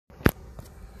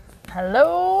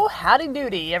Hello, howdy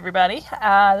doody, everybody.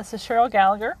 This is Cheryl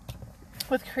Gallagher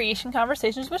with Creation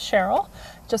Conversations with Cheryl.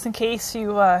 Just in case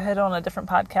you hit on a different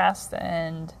podcast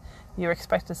and you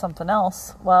expected something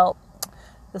else, well,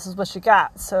 this is what you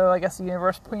got. So I guess the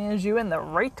universe pointed you in the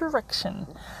right direction.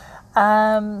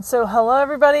 So hello,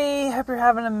 everybody. Hope you're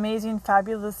having an amazing,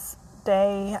 fabulous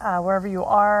day wherever you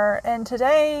are. And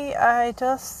today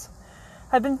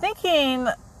I've been thinking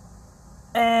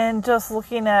and just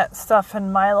looking at stuff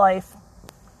in my life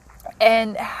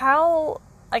and how,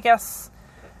 I guess,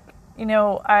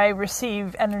 I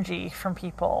receive energy from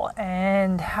people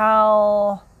and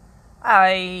how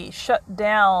I shut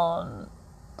down,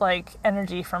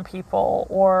 energy from people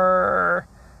or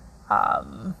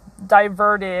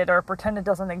divert it or pretend it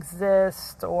doesn't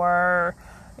exist or,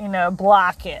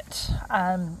 block it.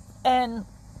 And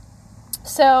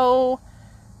so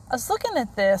I was looking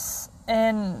at this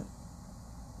and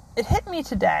it hit me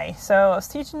today. So I was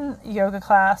teaching a yoga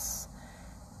class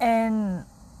and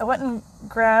I went and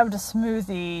grabbed a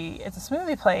smoothie. It's a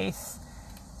smoothie place.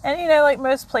 And, like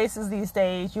most places these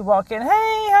days, you walk in, hey,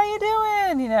 how you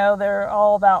doing? They're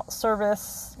all about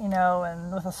service,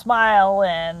 and with a smile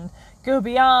and go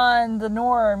beyond the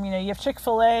norm. You have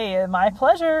Chick-fil-A and my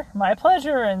pleasure.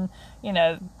 And,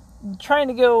 trying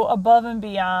to go above and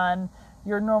beyond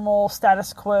your normal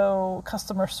status quo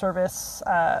customer service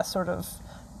sort of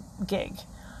gig.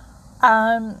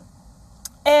 And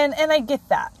I get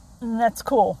that. And that's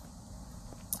cool.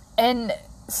 And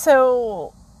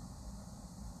so,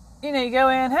 you go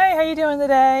in, hey, how you doing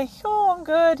today? Oh, I'm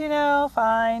good,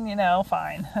 fine,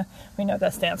 fine. We know what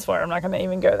that stands for. I'm not going to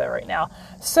even go there right now.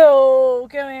 So,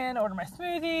 go in, order my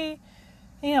smoothie,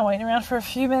 waiting around for a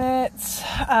few minutes,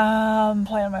 playing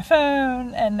on my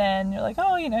phone, and then you're like,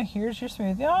 oh, here's your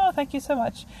smoothie. Oh, thank you so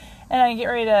much. And I get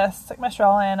ready to stick my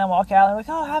straw in and walk out, and I'm like,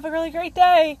 oh, have a really great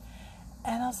day.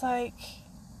 And I was like,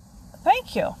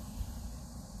 thank you.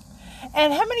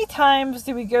 And how many times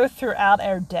do we go throughout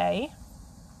our day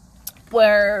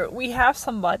where we have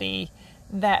somebody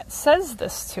that says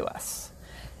this to us?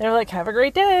 They're like, have a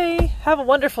great day, have a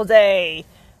wonderful day,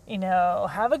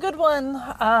 have a good one,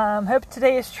 hope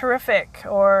today is terrific,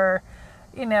 or,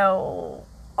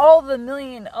 all the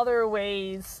million other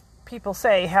ways people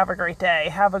say, have a great day,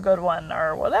 have a good one,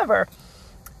 or whatever.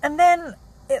 And then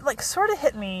it sort of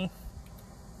hit me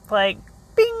bing,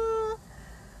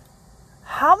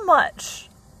 how much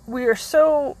we are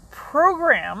so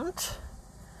programmed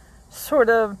sort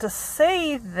of to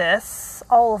say this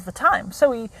all of the time.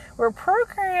 So we're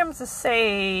programmed to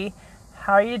say,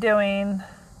 how are you doing?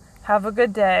 Have a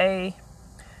good day.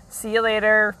 See you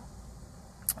later.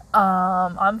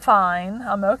 I'm fine.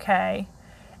 I'm okay.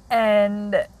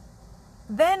 And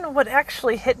then what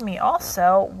actually hit me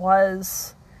also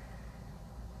was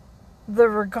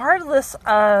regardless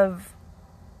of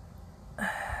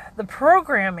the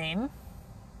programming,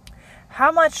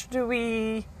 how much do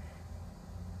we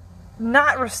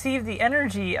not receive the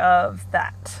energy of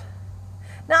that?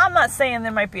 Now, I'm not saying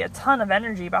there might be a ton of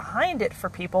energy behind it for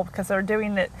people because they're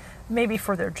doing it maybe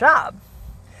for their job.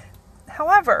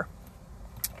 However,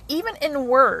 even in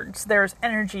words, there's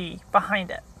energy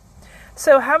behind it.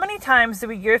 So how many times do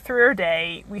we go through our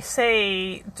day, we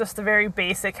say just the very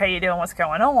basic, how you doing, what's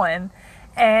going on,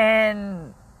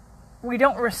 and we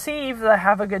don't receive the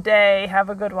have a good day, have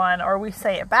a good one, or we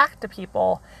say it back to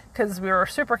people because we were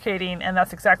reciprocating, and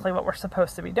that's exactly what we're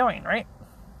supposed to be doing, right?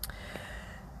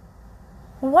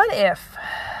 What if,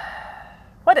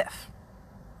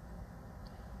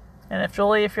 and if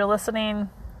Julie, if you're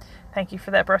listening, thank you for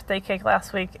that birthday cake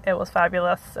last week. It was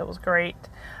fabulous. It was great.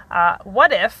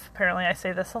 What if, apparently I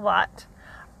say this a lot,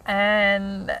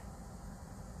 and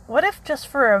what if just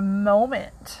for a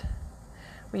moment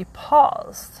we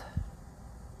paused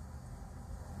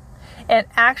and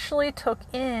actually took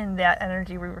in that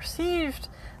energy we received,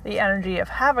 the energy of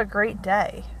have a great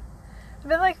day, and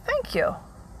been like, thank you.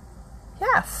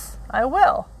 Yes, I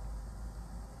will.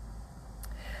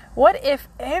 What if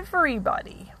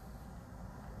everybody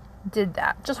did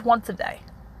that just once a day?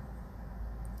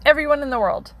 Everyone in the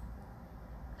world.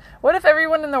 What if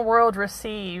everyone in the world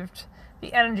received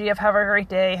the energy of have a great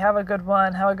day, have a good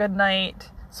one, have a good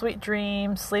night, sweet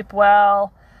dreams, sleep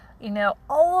well,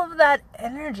 all of that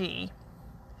energy?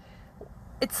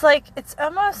 It's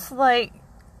almost like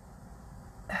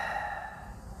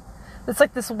it's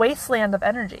like this wasteland of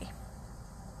energy.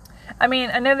 I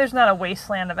mean, I know there's not a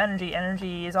wasteland of energy.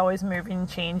 Energy is always moving,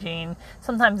 changing.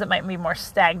 Sometimes it might be more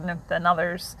stagnant than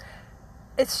others.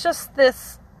 It's just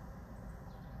this,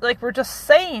 we're just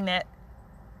saying it,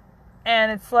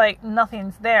 and it's like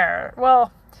nothing's there.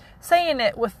 Well, saying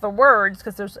it with the words,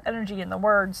 because there's energy in the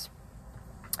words,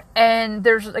 And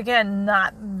there's, again,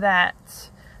 not that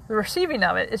the receiving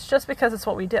of it. It's just because it's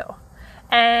what we do.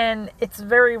 And it's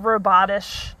very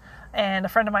robotish. And a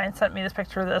friend of mine sent me this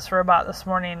picture of this robot this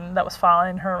morning that was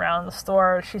following her around the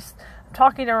store. She's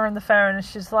talking to her on the phone, and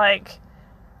she's like,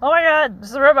 oh my God, this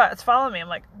is a robot. It's following me. I'm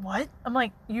like, what? I'm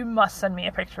like, you must send me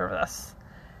a picture of this.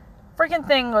 Freaking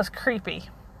thing was creepy.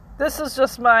 This is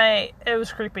just it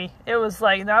was creepy. It was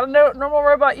like not a normal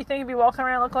robot you think would be walking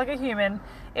around look like a human.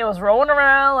 It was rolling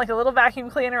around like a little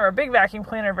vacuum cleaner or a big vacuum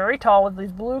cleaner, very tall with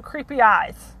these blue creepy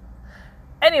eyes.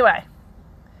 Anyway,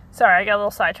 sorry, I got a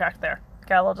little sidetracked there.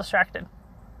 Got a little distracted.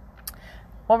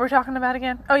 What were we talking about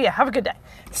again? Oh yeah, have a good day.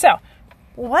 So,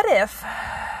 what if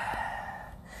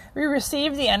we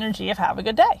receive the energy of have a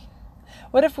good day?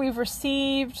 What if we've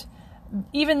received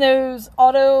even those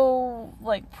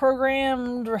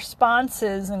programmed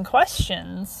responses and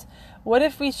questions? What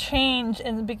if we changed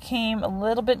and became a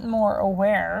little bit more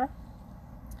aware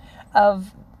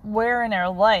of where in our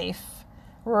life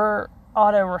we're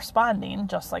auto-responding,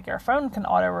 just like our phone can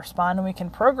auto-respond, and we can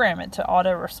program it to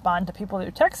auto-respond to people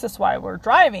who text us while we're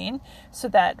driving, so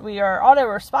that we are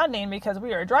auto-responding because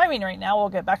we are driving right now. We'll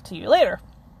get back to you later.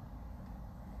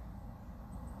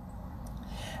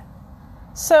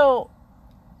 So,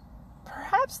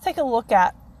 perhaps take a look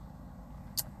at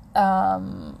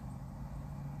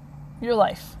your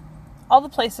life. All the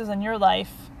places in your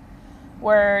life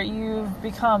where you've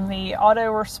become the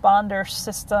autoresponder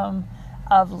system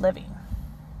of living.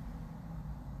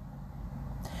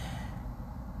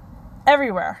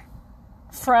 Everywhere.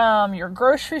 From your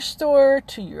grocery store,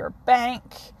 to your bank,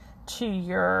 to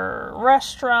your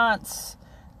restaurants,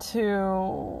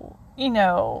 to,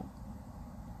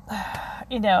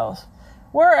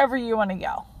 wherever you want to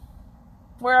go.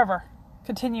 Wherever.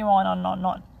 Continue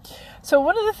on. So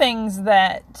one of the things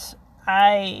that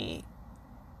I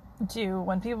do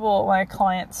when my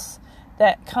clients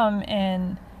that come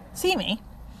and see me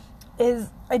is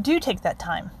I do take that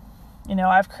time.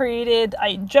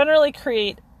 I generally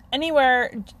create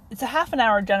anywhere, it's a half an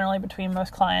hour generally between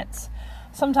most clients.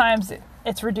 Sometimes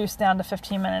it's reduced down to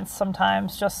 15 minutes,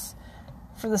 sometimes just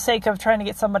for the sake of trying to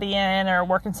get somebody in or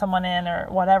working someone in or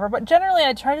whatever. But generally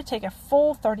I try to take a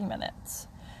full 30 minutes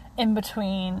in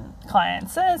between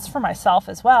clients. And it's for myself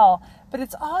as well. But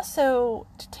it's also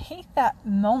to take that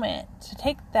moment, to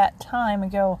take that time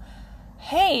and go,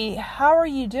 hey, how are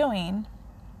you doing?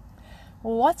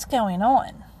 What's going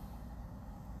on?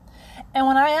 And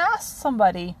when I ask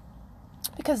somebody,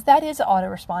 because that is an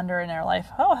autoresponder in their life,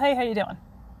 oh, hey, how you doing?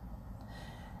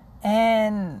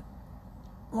 And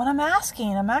when I'm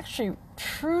asking, I'm actually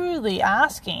truly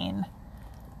asking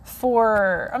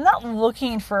I'm not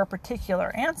looking for a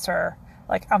particular answer,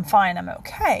 like I'm fine, I'm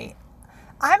okay.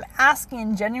 I'm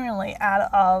asking genuinely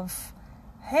out of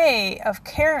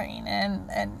caring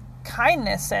and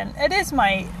kindness, and it is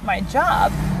my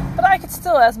job, but I could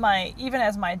still, as my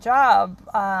job,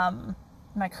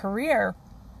 my career,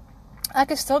 I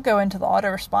could still go into the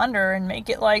autoresponder and make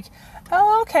it like,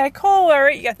 oh, okay, cool, all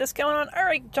right, you got this going on, all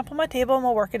right, jump on my table and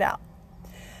we'll work it out.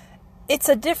 It's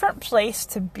a different place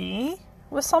to be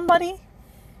with somebody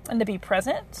and to be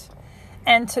present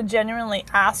and to genuinely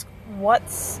ask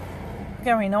what's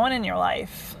going on in your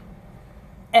life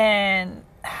and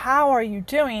how are you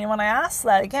doing. And when I ask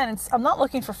that, again, I'm not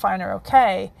looking for fine or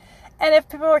okay. And if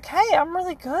people are like, hey, I'm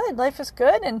really good, life is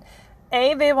good, and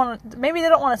maybe they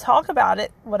don't want to talk about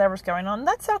it, whatever's going on,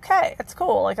 that's okay, it's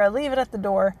cool, like I leave it at the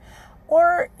door.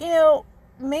 Or,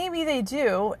 maybe they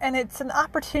do, and it's an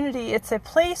opportunity, it's a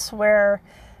place where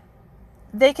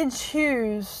they can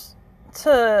choose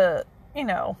to,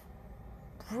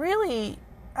 really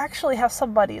actually have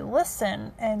somebody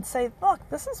listen and say, look,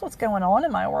 this is what's going on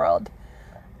in my world.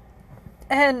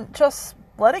 And just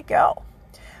let it go.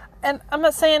 And I'm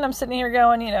not saying I'm sitting here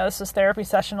going, this is therapy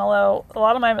session, although a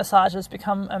lot of my massages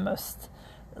become almost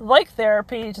like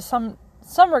therapy to some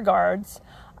regards.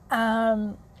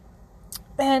 And,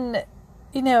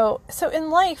 so in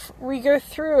life we go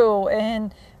through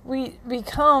and we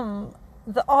become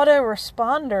the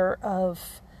autoresponder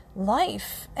of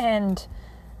life. And,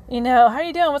 how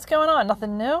you doing? What's going on?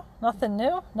 Nothing new?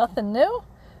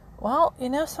 Well,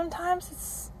 sometimes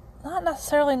it's not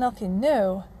necessarily nothing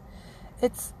new.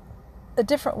 It's a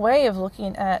different way of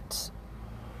looking at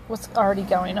what's already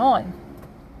going on.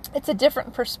 It's a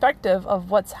different perspective of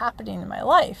what's happening in my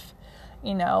life,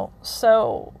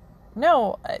 So,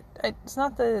 no, it's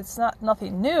not that it's not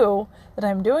nothing new that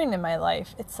I'm doing in my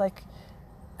life. It's like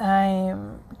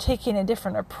I'm taking a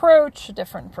different approach, a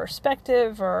different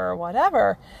perspective or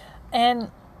whatever. And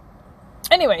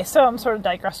Anyway, so I'm sort of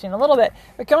digressing a little bit,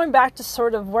 but going back to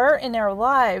sort of where in our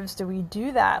lives do we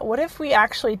do that? What if we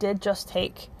actually did just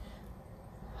take,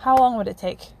 how long would it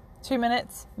take? 2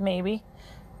 minutes? Maybe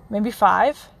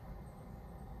 5.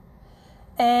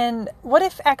 And what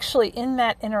if actually in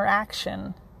that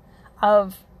interaction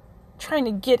of trying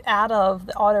to get out of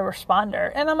the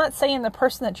autoresponder, and I'm not saying the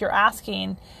person that you're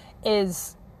asking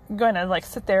is going to like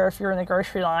sit there if you're in the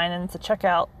grocery line and it's a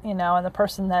checkout, and the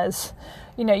person that is,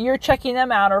 you're checking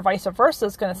them out, or vice versa,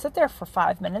 is going to sit there for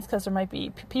 5 minutes because there might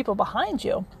be people behind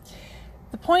you.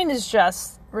 The point is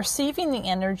just receiving the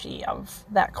energy of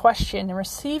that question and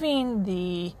receiving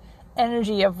the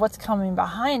energy of what's coming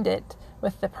behind it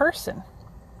with the person.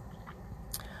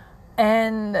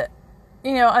 And,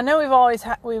 I know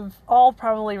we've all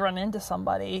probably run into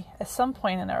somebody at some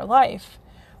point in our life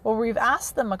where we've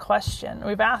asked them a question.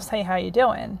 We've asked, hey, how you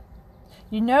doing?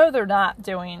 They're not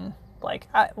doing like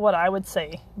what I would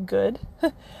say good,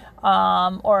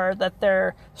 or that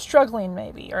they're struggling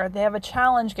maybe, or they have a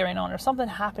challenge going on, or something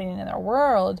happening in their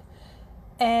world.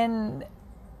 And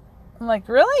I'm like,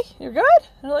 really? You're good?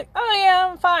 And they're like, oh yeah,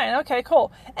 I'm fine. Okay,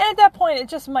 cool. And at that point, it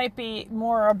just might be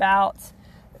more about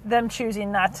them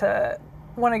choosing not to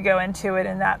want to go into it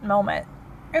in that moment.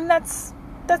 And that's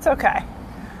okay.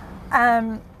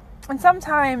 And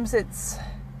sometimes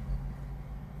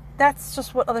that's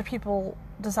just what other people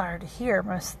desire to hear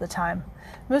most of the time.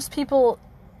 Most people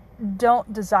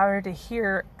don't desire to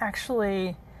hear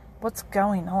actually what's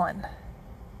going on.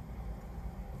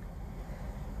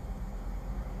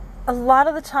 A lot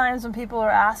of the times when people are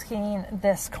asking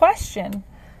this question,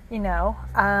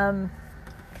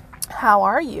 how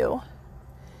are you?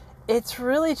 It's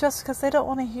really just because they don't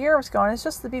want to hear what's going on. It's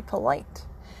just to be polite.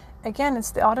 Again,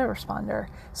 it's the autoresponder.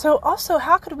 So also,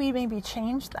 how could we maybe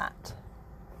change that?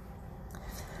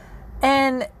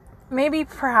 And maybe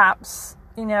perhaps,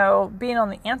 being on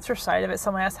the answer side of it,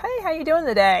 someone asks, hey, how you doing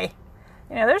today?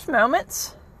 There's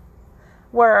moments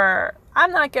where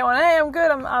I'm not going, hey, I'm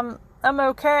good, I'm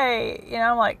okay.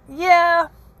 I'm like, yeah,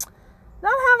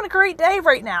 not having a great day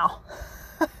right now.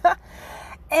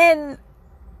 And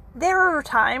there are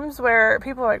times where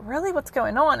people are like, really, what's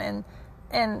going on?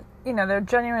 And they're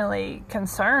genuinely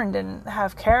concerned and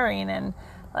have caring and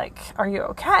like, are you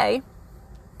okay?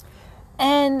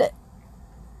 And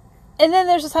then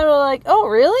there's a time where they're like, oh,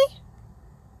 really?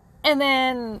 And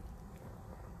then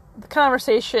the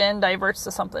conversation diverts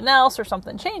to something else or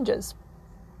something changes.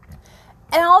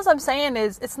 And all I'm saying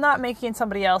is it's not making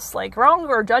somebody else like wrong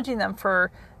or judging them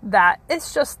for that.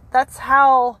 It's just, that's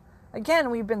how,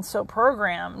 again, we've been so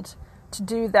programmed to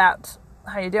do that.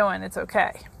 How you doing? It's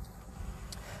okay.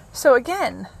 So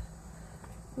again,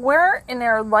 where in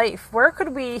our life, where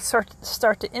could we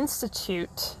start to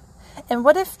institute? And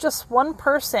what if just one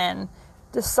person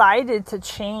decided to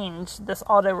change this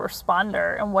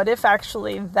autoresponder? And what if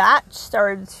actually that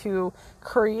started to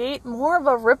create more of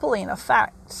a rippling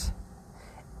effect?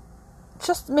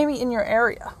 Just maybe in your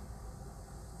area.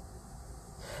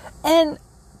 And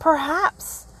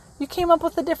perhaps you came up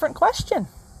with a different question.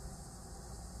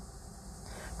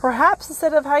 Perhaps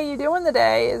instead of how you doing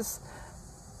today is,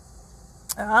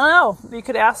 I don't know, you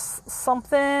could ask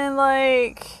something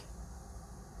like,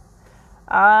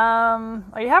 are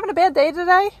you having a bad day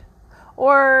today?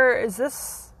 Or is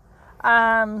this,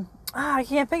 I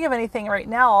can't think of anything right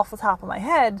now off the top of my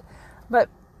head, but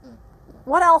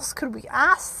what else could we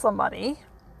ask somebody?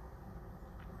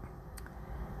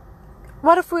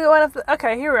 What if we went up,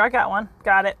 okay, here we go, I got one.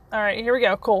 Got it. All right, here we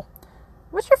go, cool.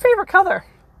 What's your favorite color?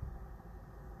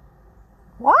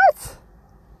 What?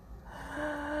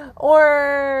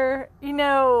 Or,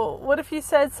 what if you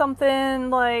said something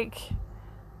like,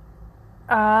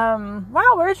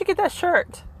 wow, where did you get that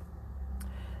shirt?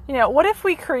 What if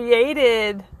we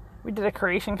did a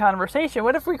creation conversation.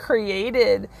 What if we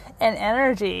created an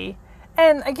energy?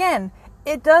 And again,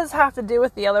 it does have to do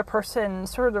with the other person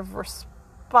sort of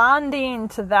responding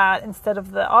to that instead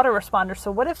of the autoresponder.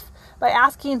 So what if by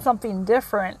asking something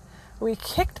different, we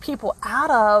kicked people out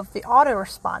of the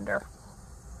autoresponder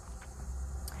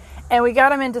and we got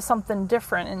them into something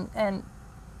different and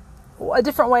a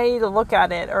different way to look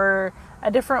at it, or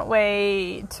a different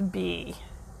way to be,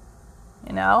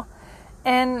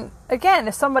 And again,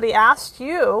 if somebody asked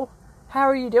you, how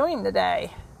are you doing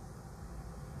today?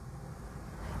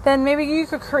 Then maybe you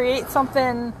could create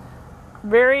something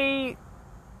very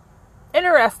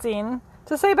interesting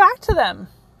to say back to them.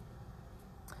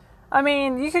 I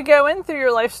mean, you could go in through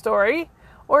your life story,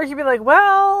 or you could be like,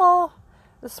 well,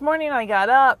 this morning I got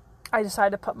up I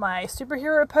decided to put my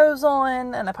superhero pose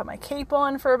on, and I put my cape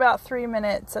on for about 3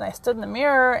 minutes, and I stood in the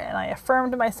mirror and I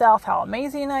affirmed to myself how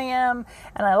amazing I am,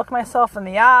 and I looked myself in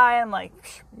the eye and I'm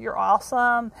like, you're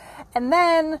awesome. And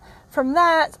then from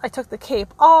that, I took the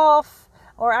cape off,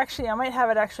 or actually I might have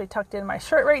it actually tucked in my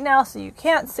shirt right now so you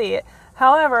can't see it.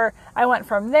 However, I went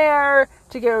from there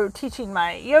to go teaching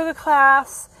my yoga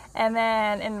class, and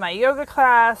then in my yoga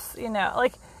class, you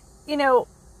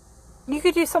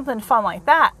could do something fun like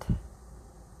that.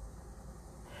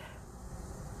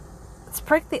 Let's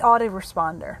break the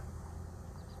autoresponder.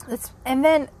 And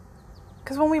then,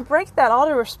 because when we break that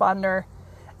autoresponder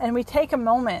and we take a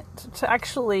moment to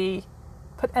actually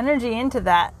put energy into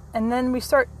that, and then we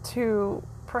start to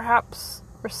perhaps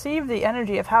receive the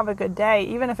energy of have a good day,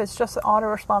 even if it's just an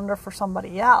autoresponder for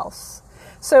somebody else.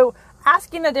 So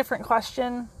asking a different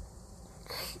question,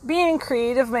 being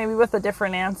creative maybe with a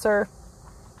different answer,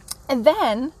 and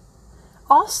then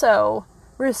also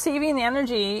receiving the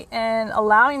energy and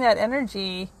allowing that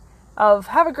energy of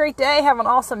have a great day, have an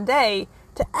awesome day,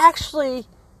 to actually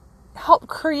help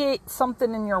create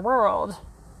something in your world.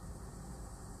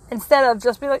 Instead of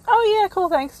just be like, oh yeah, cool,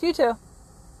 thanks, you too.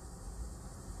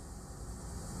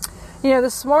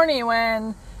 This morning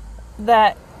when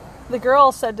the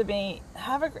girl said to me,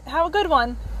 have a good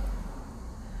one,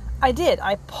 I did.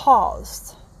 I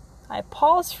paused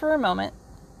for a moment,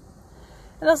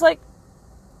 and I was like,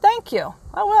 thank you,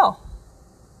 I will.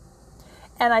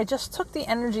 And I just took the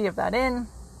energy of that in,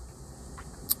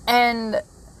 and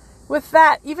with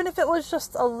that, even if it was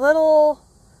just a little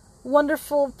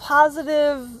wonderful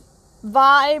positive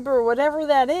vibe or whatever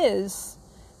that is,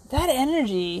 that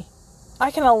energy, I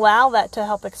can allow that to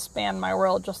help expand my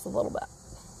world just a little bit.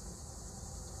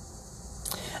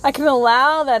 I can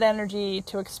allow that energy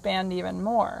to expand even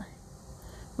more.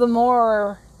 The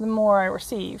more I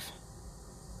receive.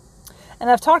 And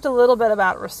I've talked a little bit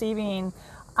about receiving,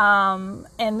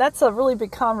 and that's a really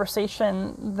big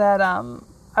conversation that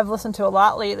I've listened to a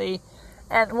lot lately.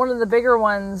 And one of the bigger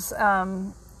ones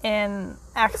in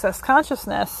Access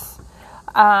Consciousness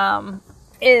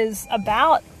is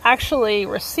about actually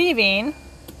receiving,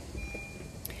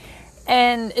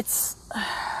 and it's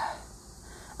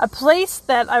a place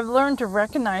that I've learned to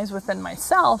recognize within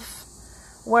myself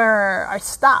where I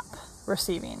stop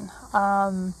receiving.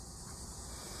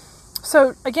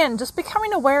 So again, just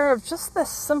becoming aware of just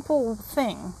this simple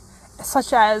thing,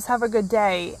 such as have a good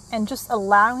day, and just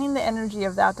allowing the energy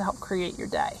of that to help create your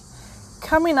day.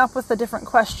 Coming up with a different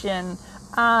question,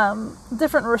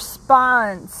 different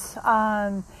response,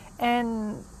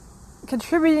 and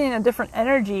contributing a different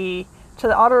energy to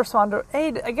the autoresponder.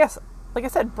 A, I guess, like I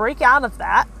said, break out of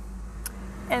that,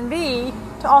 and B,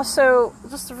 to also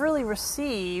just really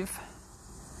receive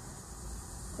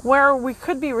where we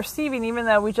could be receiving, even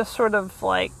though we just sort of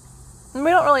like, we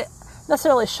don't really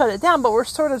necessarily shut it down, but we're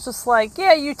sort of just like,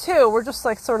 yeah, you too. We're just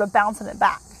like sort of bouncing it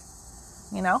back,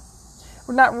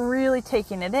 We're not really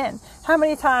taking it in. How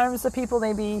many times do people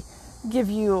maybe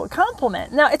give you a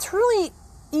compliment? Now, it's really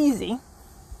easy.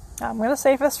 I'm going to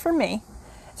say this for me.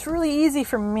 It's really easy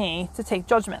for me to take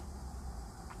judgment.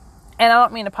 And I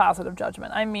don't mean a positive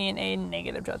judgment. I mean a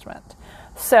negative judgment.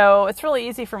 So it's really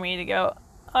easy for me to go,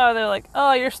 oh, they're like,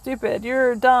 oh, you're stupid,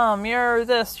 you're dumb, you're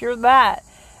this, you're that.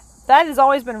 That has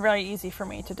always been very easy for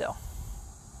me to do.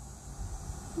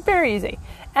 Very easy.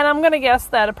 And I'm going to guess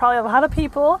that probably a lot of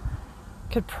people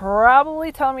could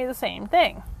probably tell me the same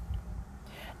thing.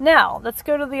 Now, let's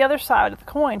go to the other side of the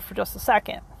coin for just a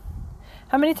second.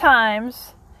 How many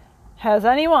times has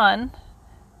anyone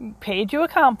paid you a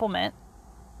compliment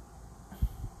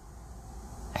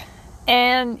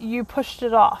and you pushed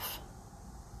it off?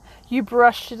 You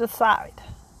brushed it aside.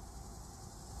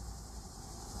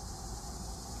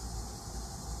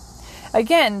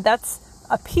 Again, that's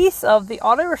a piece of the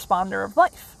autoresponder of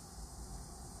life.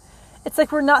 It's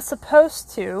like we're not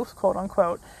supposed to, quote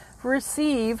unquote,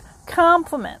 receive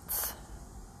compliments.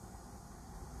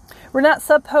 We're not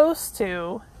supposed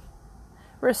to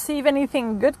receive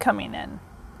anything good coming in.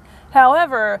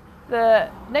 However, the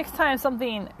next time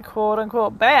something, quote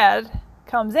unquote, bad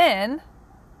comes in,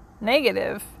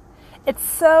 negative, it's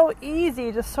so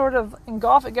easy to sort of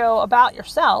engulf it, go about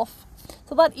yourself.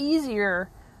 It's a lot easier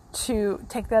to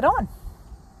take that on.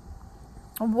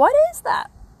 What is that?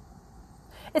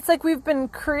 It's like we've been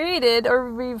created,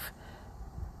 or we've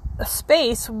a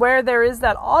space where there is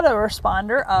that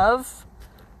autoresponder of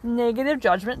negative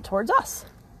judgment towards us.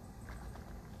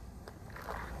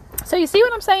 So you see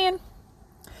what I'm saying?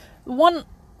 One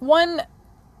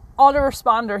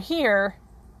autoresponder here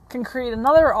can create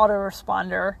another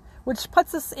autoresponder, which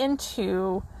puts us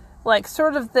into like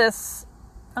sort of this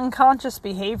unconscious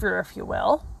behavior, if you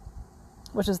will,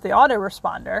 which is the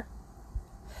autoresponder,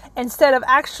 instead of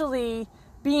actually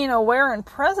being aware and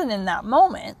present in that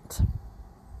moment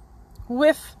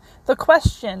with the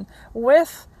question,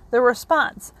 with the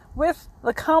response, with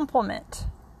the compliment,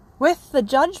 with the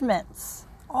judgments,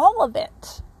 all of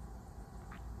it.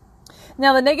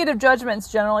 Now, the negative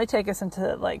judgments generally take us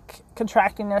into like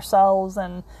contracting ourselves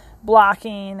and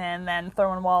blocking and then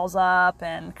throwing walls up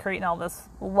and creating all this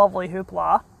lovely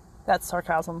hoopla. That's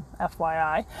sarcasm,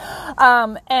 FYI.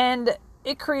 And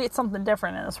it creates something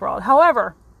different in this world.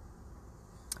 However,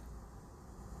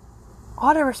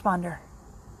 autoresponder,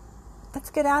 let's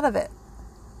get out of it.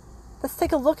 Let's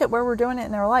take a look at where we're doing it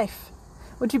in our life.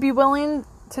 Would you be willing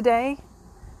today,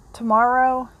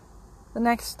 tomorrow, the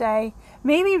next day,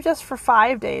 maybe just for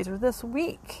 5 days or this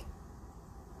week?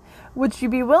 Would you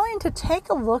be willing to take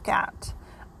a look at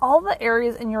all the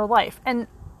areas in your life? And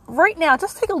right now,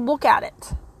 just take a look at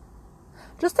it.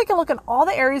 Just take a look at all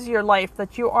the areas of your life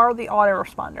that you are the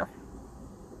autoresponder.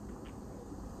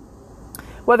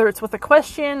 Whether it's with a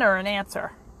question or an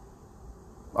answer,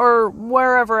 or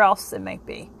wherever else it might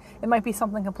be. It might be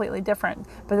something completely different,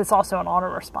 but it's also an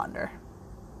autoresponder.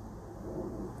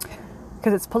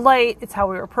 Because it's polite, it's how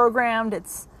we were programmed,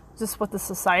 it's just what the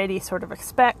society sort of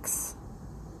expects,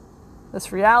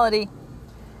 this reality.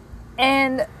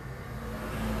 And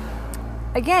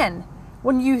again,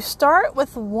 when you start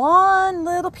with one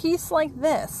little piece like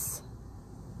this,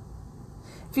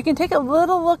 if you can take a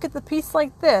little look at the piece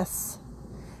like this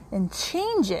and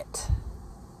change it,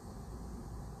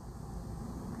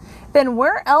 then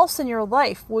where else in your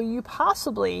life will you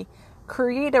possibly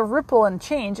create a ripple and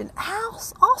change? And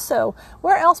also,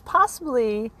 where else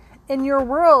possibly in your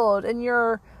world, in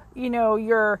your,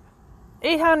 your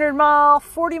 800 mile,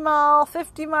 40 mile,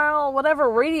 50 mile,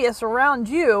 whatever radius around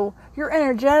you, you're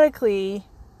energetically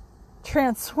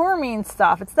transforming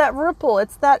stuff. It's that ripple.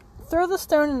 It's that throw the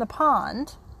stone in the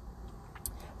pond.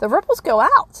 The ripples go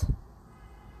out.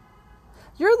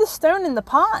 You're the stone in the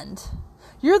pond.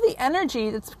 You're the energy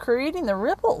that's creating the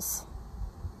ripples.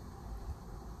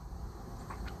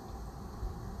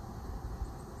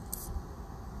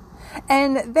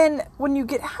 And then when you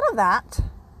get out of that,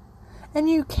 and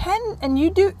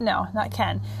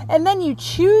then you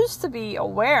choose to be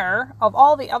aware of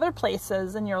all the other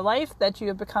places in your life that you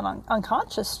have become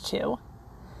unconscious to,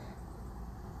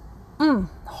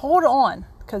 hold on,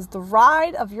 because the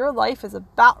ride of your life is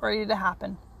about ready to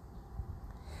happen.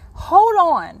 Hold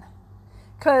on.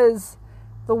 Because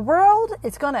the world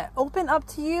is going to open up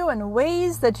to you in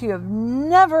ways that you have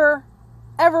never,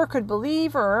 ever could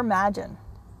believe or imagine.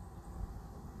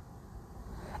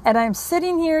 And I'm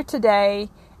sitting here today.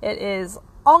 It is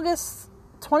August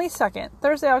 22nd,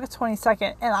 Thursday, August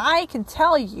 22nd. And I can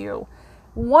tell you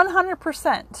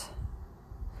 100%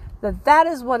 that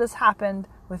is what has happened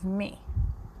with me.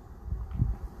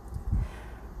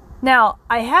 Now,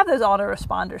 I have those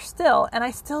autoresponders still, and I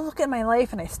still look at my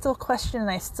life, and I still question, and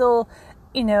I still,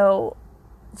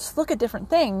 just look at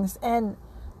different things, and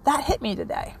that hit me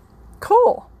today.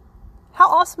 Cool.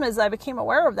 How awesome is I became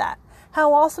aware of that?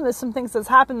 How awesome is some things that's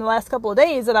happened in the last couple of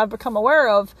days that I've become aware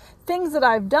of, things that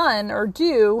I've done or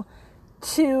do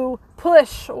to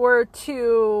push or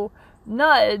to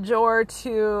nudge or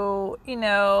to,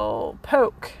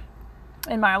 poke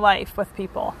in my life with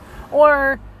people.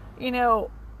 Or,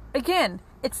 again,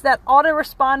 it's that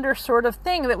autoresponder sort of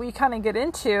thing that we kind of get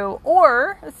into,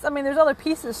 or there's other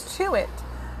pieces to it.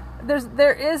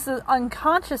 There is an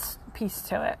unconscious piece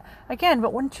to it. Again,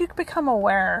 but once you become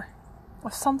aware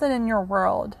of something in your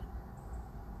world,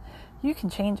 you can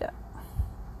change it.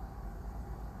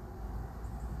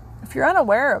 If you're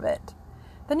unaware of it,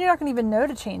 then you're not going to even know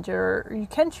to change it, or you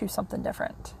can choose something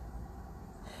different.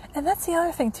 And that's the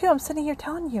other thing too. I'm sitting here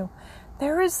telling you,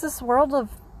 there is this world of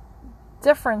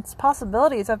different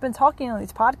possibilities. I've been talking on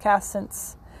these podcasts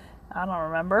since, I don't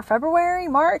remember, February,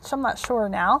 March, I'm not sure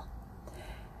now.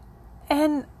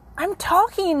 And I'm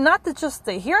talking not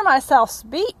to hear myself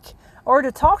speak or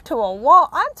to talk to a wall.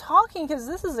 I'm talking because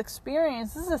this is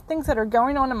experience. This is things that are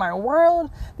going on in my world.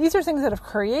 These are things that have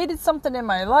created something in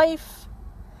my life.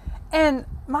 And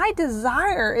my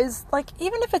desire is,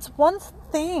 even if it's one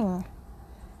thing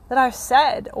that I've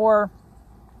said or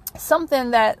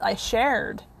something that I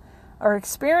shared or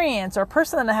experience or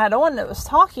person that I had on that was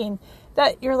talking,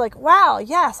 that you're like, wow,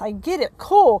 yes, I get it,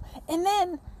 cool. And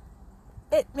then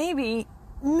it maybe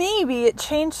it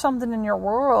changed something in your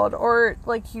world, or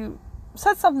you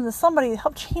said something to somebody that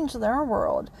helped change their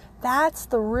world. That's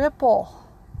the ripple.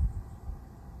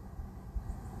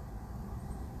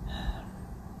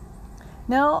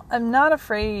 No, I'm not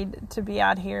afraid to be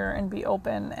out here and be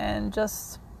open and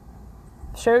just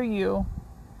show you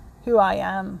who I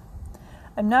am.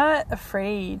 I'm not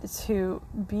afraid to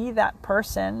be that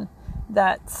person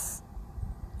that's,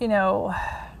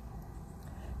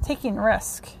 taking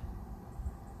risk.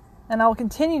 And I'll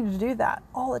continue to do that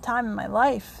all the time in my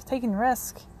life, taking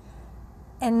risk.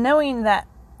 And knowing that,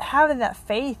 having that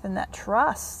faith and that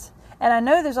trust. And I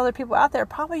know there's other people out there,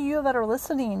 probably you that are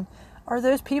listening, are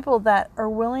those people that are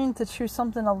willing to choose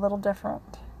something a little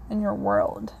different in your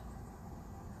world.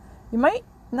 You might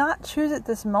not choose it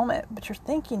this moment, but you're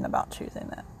thinking about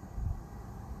choosing it.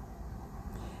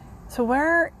 So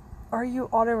where are you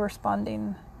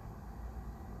auto-responding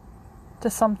to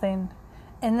something?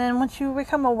 And then once you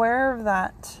become aware of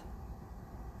that,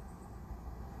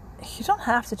 you don't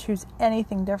have to choose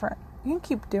anything different. You can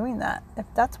keep doing that. If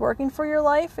that's working for your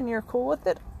life and you're cool with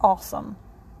it, awesome.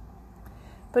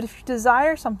 But if you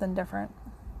desire something different,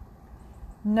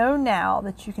 know now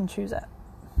that you can choose it.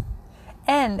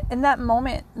 And in that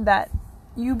moment that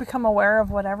you become aware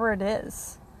of whatever it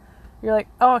is, you're like,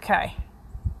 oh, okay,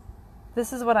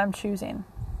 this is what I'm choosing.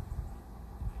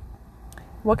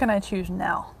 What can I choose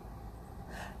now?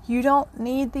 You don't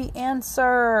need the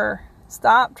answer.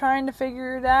 Stop trying to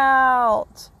figure it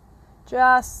out.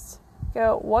 Just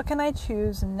go, what can I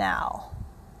choose now?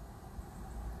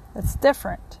 That's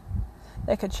different.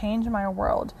 That could change my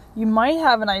world. You might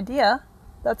have an idea.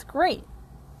 That's great.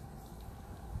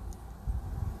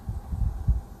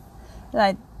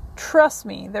 And trust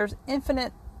me, there's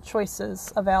infinite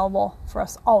choices available for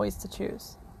us always to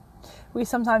choose. We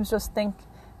sometimes just think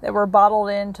that we're bottled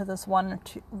into this one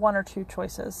or two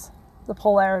choices. The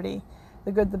polarity,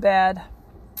 the good, the bad,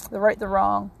 the right, the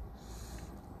wrong.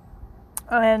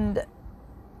 And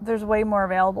there's way more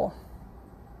available.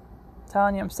 I'm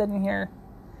telling you, I'm sitting here.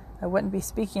 I wouldn't be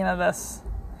speaking of this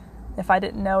if I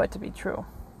didn't know it to be true.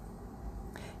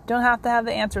 You don't have to have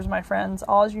the answers, my friends.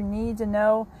 All you need to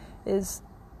know is,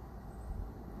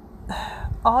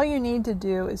 all you need to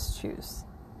do is choose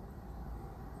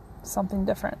something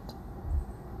different.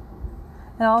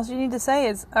 And all you need to say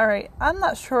is, all right, I'm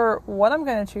not sure what I'm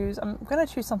going to choose. I'm going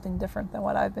to choose something different than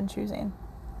what I've been choosing.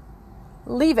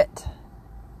 Leave it.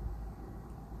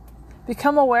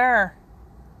 Become aware.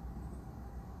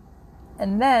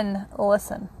 And then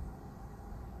listen.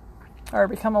 Or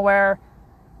become aware,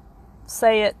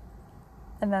 say it,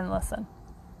 and then listen.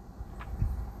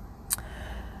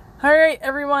 All right,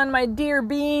 everyone, my dear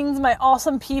beings, my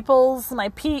awesome peoples, my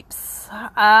peeps.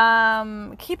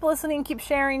 Keep listening, keep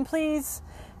sharing, please.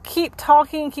 Keep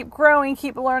talking, keep growing,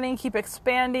 keep learning, keep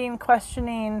expanding,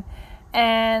 questioning,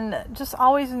 and just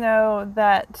always know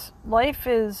that life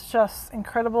is just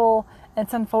incredible and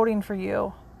it's unfolding for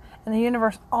you. And the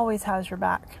universe always has your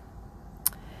back.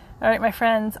 All right, my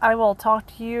friends, I will talk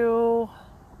to you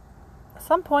at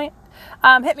some point.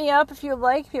 Hit me up if you would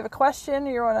like, if you have a question,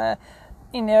 or you want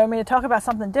to, me to talk about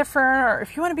something different, or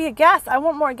if you want to be a guest, I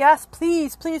want more guests,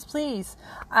 please, please, please.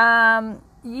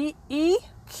 EQ,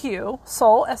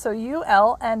 soul,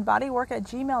 SOUL, and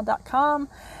bodywork@gmail.com,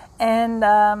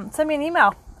 and send me an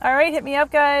email. All right, hit me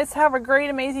up, guys. Have a great,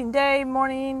 amazing day,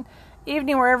 morning,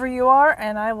 evening, wherever you are,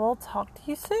 and I will talk to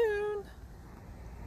you soon.